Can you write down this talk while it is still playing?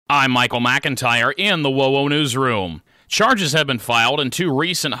I'm Michael McIntyre in the WOWO newsroom. Charges have been filed in two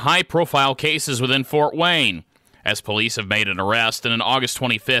recent high-profile cases within Fort Wayne, as police have made an arrest in an August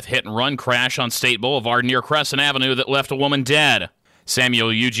 25th hit-and-run crash on State Boulevard near Crescent Avenue that left a woman dead.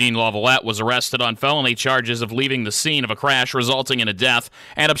 Samuel Eugene Lavalette was arrested on felony charges of leaving the scene of a crash resulting in a death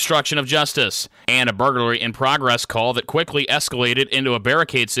and obstruction of justice, and a burglary-in-progress call that quickly escalated into a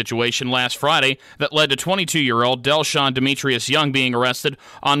barricade situation last Friday that led to 22-year-old Delshawn Demetrius Young being arrested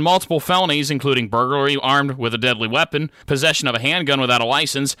on multiple felonies, including burglary armed with a deadly weapon, possession of a handgun without a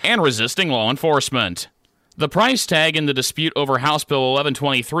license, and resisting law enforcement. The price tag in the dispute over House Bill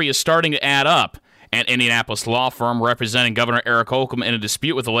 1123 is starting to add up. An Indianapolis law firm representing Governor Eric Holcomb in a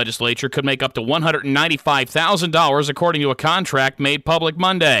dispute with the legislature could make up to $195,000 according to a contract made public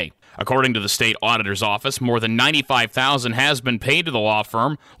Monday. According to the state auditor's office, more than $95,000 has been paid to the law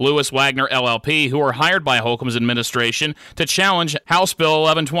firm, Lewis Wagner LLP, who were hired by Holcomb's administration to challenge House Bill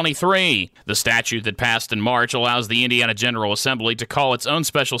 1123. The statute that passed in March allows the Indiana General Assembly to call its own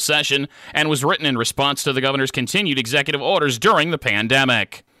special session and was written in response to the governor's continued executive orders during the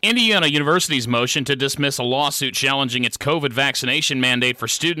pandemic. Indiana University's motion to dismiss a lawsuit challenging its COVID vaccination mandate for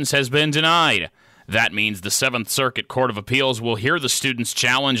students has been denied. That means the Seventh Circuit Court of Appeals will hear the students'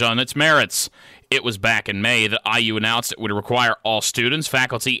 challenge on its merits. It was back in May that IU announced it would require all students,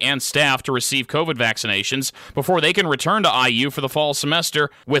 faculty, and staff to receive COVID vaccinations before they can return to IU for the fall semester,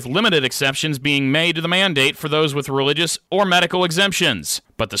 with limited exceptions being made to the mandate for those with religious or medical exemptions.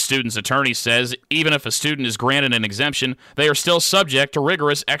 But the student's attorney says even if a student is granted an exemption, they are still subject to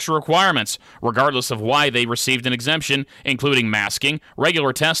rigorous extra requirements, regardless of why they received an exemption, including masking,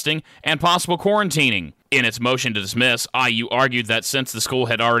 regular testing, and possible quarantining. In its motion to dismiss, IU argued that since the school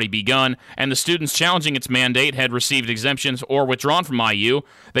had already begun and the students challenging its mandate had received exemptions or withdrawn from IU,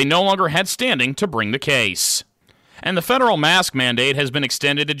 they no longer had standing to bring the case. And the federal mask mandate has been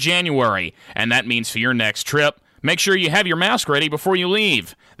extended to January, and that means for your next trip, make sure you have your mask ready before you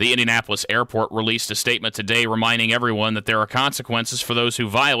leave. The Indianapolis airport released a statement today reminding everyone that there are consequences for those who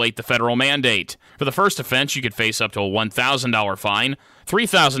violate the federal mandate. For the first offense, you could face up to a $1,000 fine,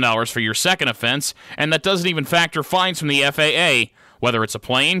 $3,000 for your second offense, and that doesn't even factor fines from the FAA. Whether it's a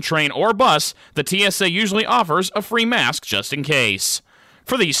plane, train, or bus, the TSA usually offers a free mask just in case.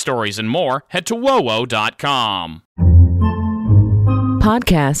 For these stories and more, head to WOWO.com.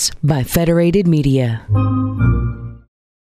 Podcasts by Federated Media.